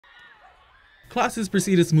Classes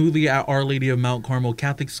proceeded smoothly at Our Lady of Mount Carmel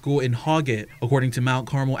Catholic School in Hoggett. According to Mount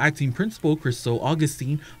Carmel Acting Principal Crystal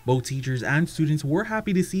Augustine, both teachers and students were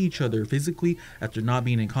happy to see each other physically after not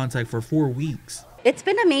being in contact for 4 weeks. It's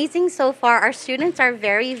been amazing so far. Our students are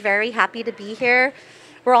very, very happy to be here.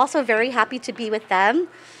 We're also very happy to be with them.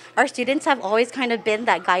 Our students have always kind of been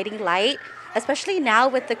that guiding light, especially now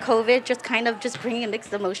with the COVID, just bringing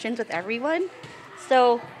mixed emotions with everyone.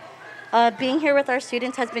 So being here with our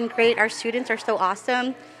students has been great. Our students are so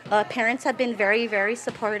awesome. Parents have been very, very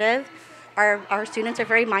supportive. Our students are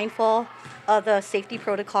very mindful of the safety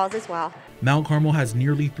protocols as well. Mount Carmel has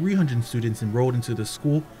nearly 300 students enrolled into the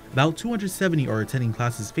school. About 270 are attending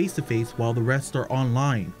classes face-to-face while the rest are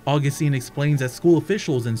online. Augustine explains that school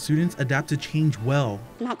officials and students adapt to change well.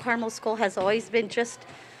 Mount Carmel School has always been just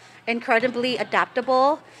incredibly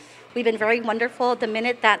adaptable. We've been very wonderful. The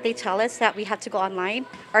minute that they tell us that we have to go online,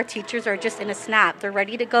 our teachers are just in a snap. They're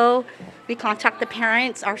ready to go. We contact the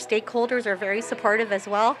parents. Our stakeholders are very supportive as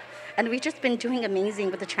well. And we've just been doing amazing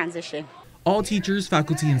with the transition. All teachers,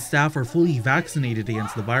 faculty, and staff are fully vaccinated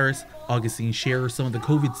against the virus. Augustine shares some of the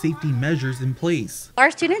COVID safety measures in place. Our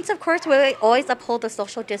students, of course, will always uphold the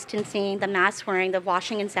social distancing, the mask wearing, the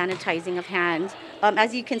washing and sanitizing of hands.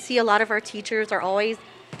 As you can see, a lot of our teachers are always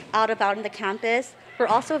out about in the campus. We're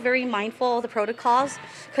also very mindful of the protocols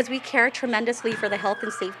because we care tremendously for the health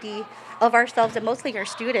and safety of ourselves and mostly our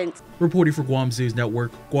students. Reporting for Guam's News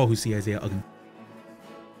Network, Guahusi Isaiah Uggan.